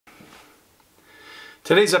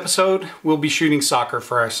Today's episode, we'll be shooting soccer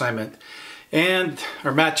for our assignment. And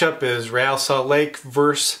our matchup is Real Salt Lake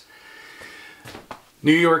versus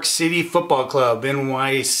New York City Football Club,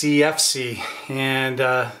 NYCFC. And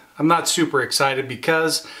I'm not super excited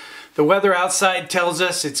because the weather outside tells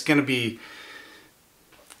us it's going to be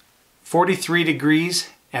 43 degrees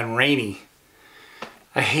and rainy.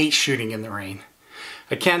 I hate shooting in the rain.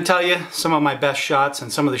 I can tell you some of my best shots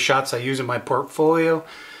and some of the shots I use in my portfolio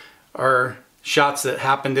are shots that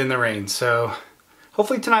happened in the rain. So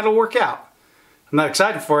hopefully tonight will work out. I'm not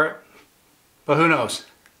excited for it, but who knows?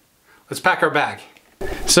 Let's pack our bag.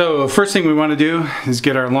 So first thing we want to do is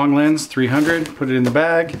get our long lens 300, put it in the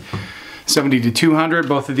bag. 70 to 200,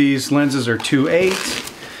 both of these lenses are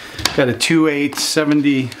 2.8. Got a 2.8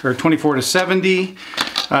 70 or 24 to 70.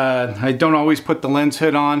 I don't always put the lens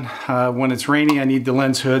hood on. When it's rainy, I need the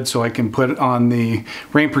lens hood so I can put it on the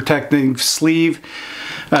rain protecting sleeve.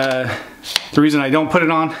 The reason I don't put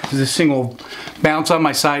it on is this thing will bounce on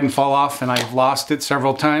my side and fall off, and I've lost it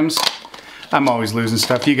several times. I'm always losing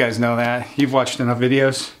stuff. You guys know that. You've watched enough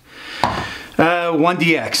videos.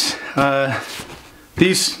 1DX.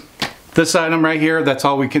 This item right here, that's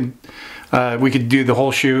all we could do the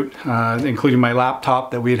whole shoot, including my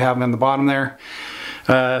laptop that we'd have on the bottom there.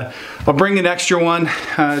 I'll bring an extra one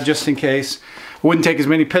just in case. I wouldn't take as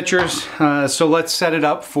many pictures, so let's set it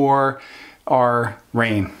up for our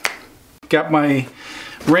rain. Got my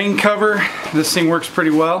rain cover. This thing works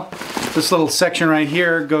pretty well. This little section right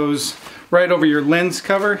here goes right over your lens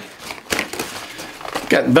cover.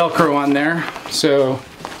 Got Velcro on there, so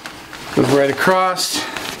goes right across,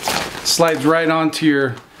 slides right onto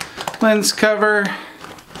your lens cover.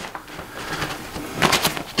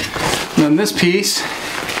 And then this piece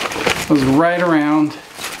goes right around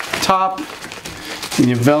top, and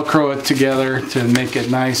you Velcro it together to make it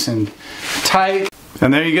nice and tight.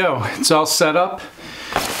 And there you go, it's all set up.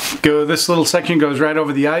 This little section goes right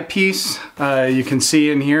over the eyepiece. You can see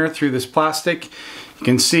in here through this plastic, you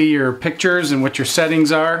can see your pictures and what your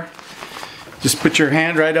settings are. Just put your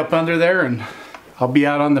hand right up under there and I'll be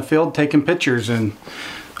out on the field taking pictures and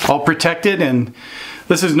all protected. And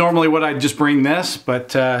this is normally what I'd just bring this,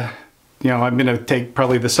 but you know, I'm gonna take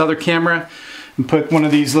probably this other camera and put one of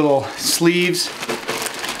these little sleeves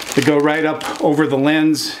that go right up over the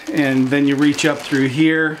lens, and then you reach up through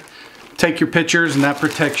here, take your pictures, and that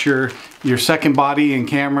protects your second body and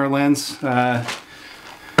camera lens. I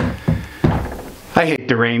hate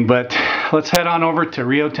the rain, but let's head on over to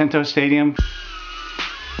Rio Tinto Stadium.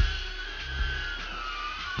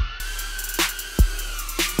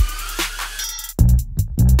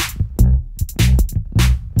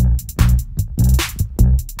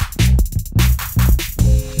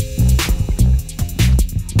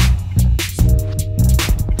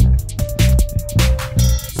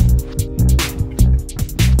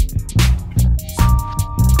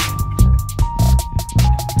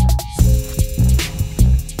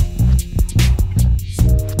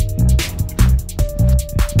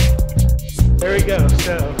 There we go,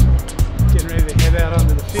 so getting ready to head out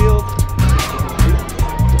onto the field.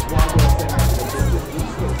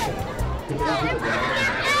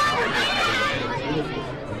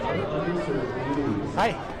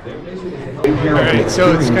 Hi. Alright,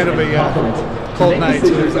 so it's kind of a cold night, so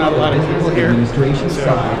there's not a lot of people here.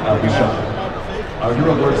 Our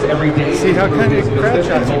hero works every day. See how kind of crowd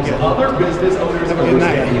shots you get. Other business owners have a good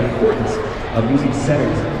night. The importance of using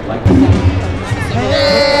centers like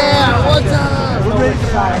yeah, what's up? We're ready to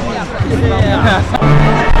fire.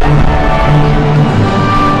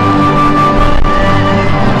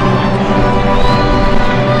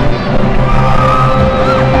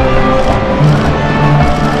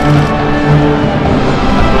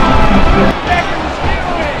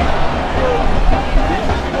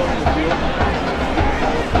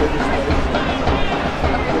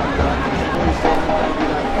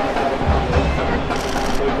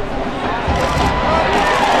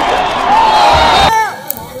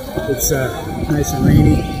 It's nice and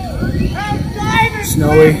rainy,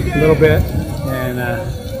 snowy a little bit, and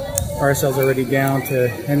RSL's already down to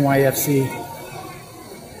NYC.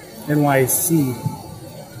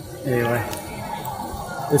 Anyway,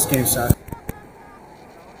 this game sucks.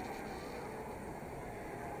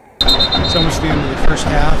 It's almost the end of the first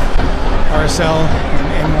half. RSL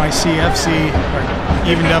and NYCFC are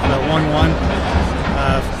evened up at 1-1.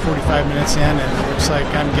 45 minutes in, and it looks like,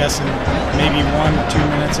 I'm guessing, maybe 1 or 2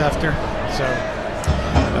 minutes after. So,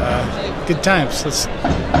 good times. Let's.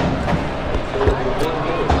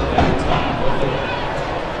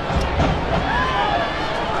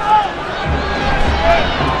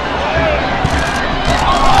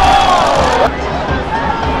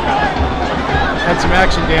 Had some some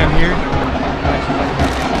action down here.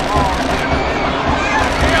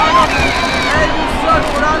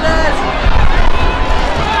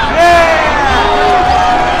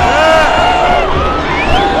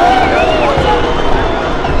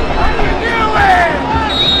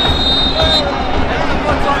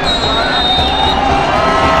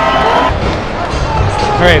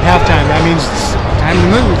 All right, halftime. That means it's time to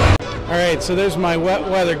move. All right, so there's my wet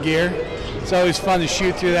weather gear. It's always fun to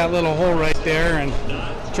shoot through that little hole right there and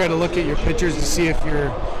try to look at your pictures to see if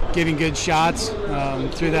you're getting good shots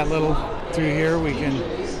through here. We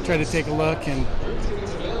can try to take a look, and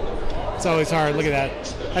it's always hard. Look at that.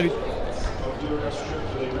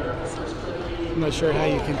 I'm not sure how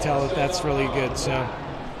you can tell if that's really good. So.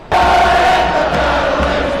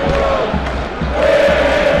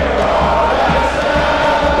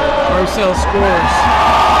 RSL scores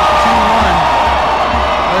 2-1.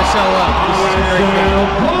 RSL up. This is very good.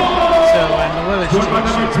 So, and the Lillage team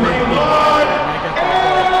shoots very good.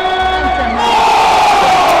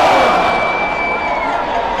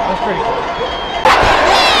 That's pretty cool.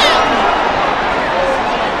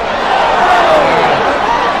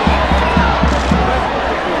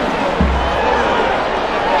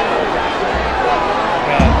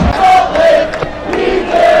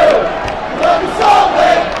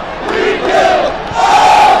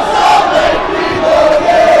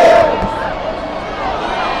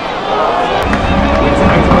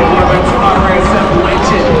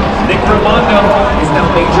 Is now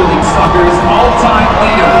Major League Soccer's all-time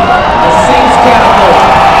leader. The Saints catapult.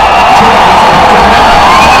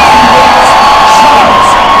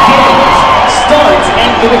 Games, starts,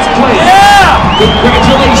 and minutes played. Yeah!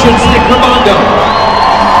 Congratulations, Nick Ramondo.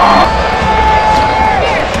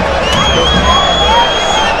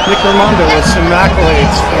 Nick Ramondo with some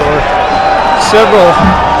accolades for several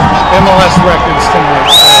MLS records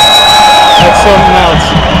tonight. So that's something else.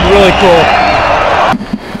 Really cool.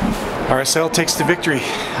 RSL takes the victory.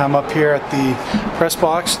 I'm up here at the press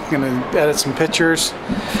box, gonna edit some pictures.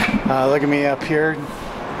 Look at me up here.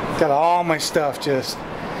 Got all my stuff just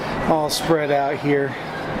all spread out here.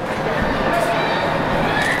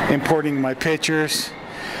 Importing my pictures.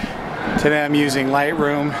 Today I'm using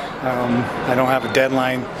Lightroom. I don't have a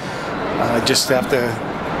deadline. I just have to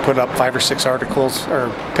put up 5 or 6 articles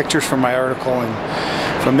or pictures from my article, and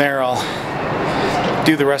from there I'll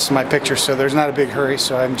do the rest of my pictures, so there's not a big hurry,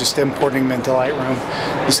 so I'm just importing them into Lightroom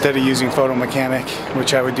instead of using Photo Mechanic,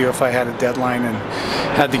 which I would do if I had a deadline and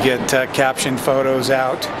had to get captioned photos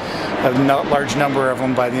out, a large number of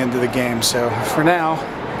them by the end of the game. So for now,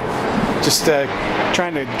 just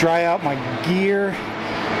trying to dry out my gear.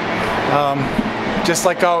 Just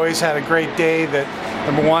like always, had a great day. That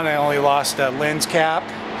number one, I only lost a lens cap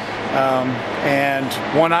and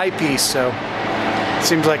one eyepiece, so it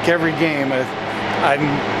seems like every game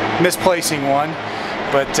I'm misplacing one,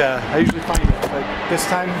 but I usually find it, but this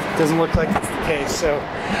time it doesn't look like it's the case. So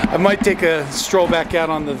I might take a stroll back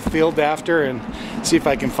out on the field after and see if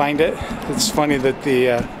I can find it. It's funny that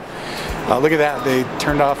the look at that, they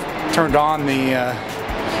turned on the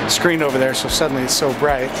screen over there, so suddenly it's so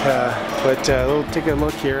bright. But we'll take a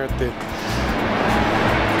look here at the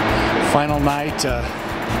final night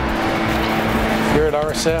here at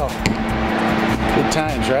RSL. Good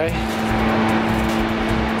times, right?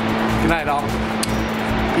 Good night, all.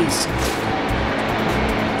 Peace.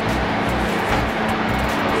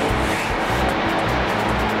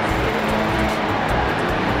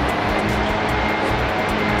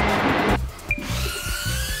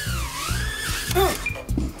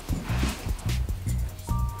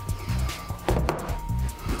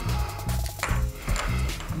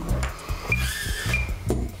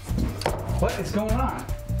 What is going on?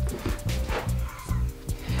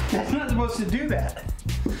 That's not supposed to do that.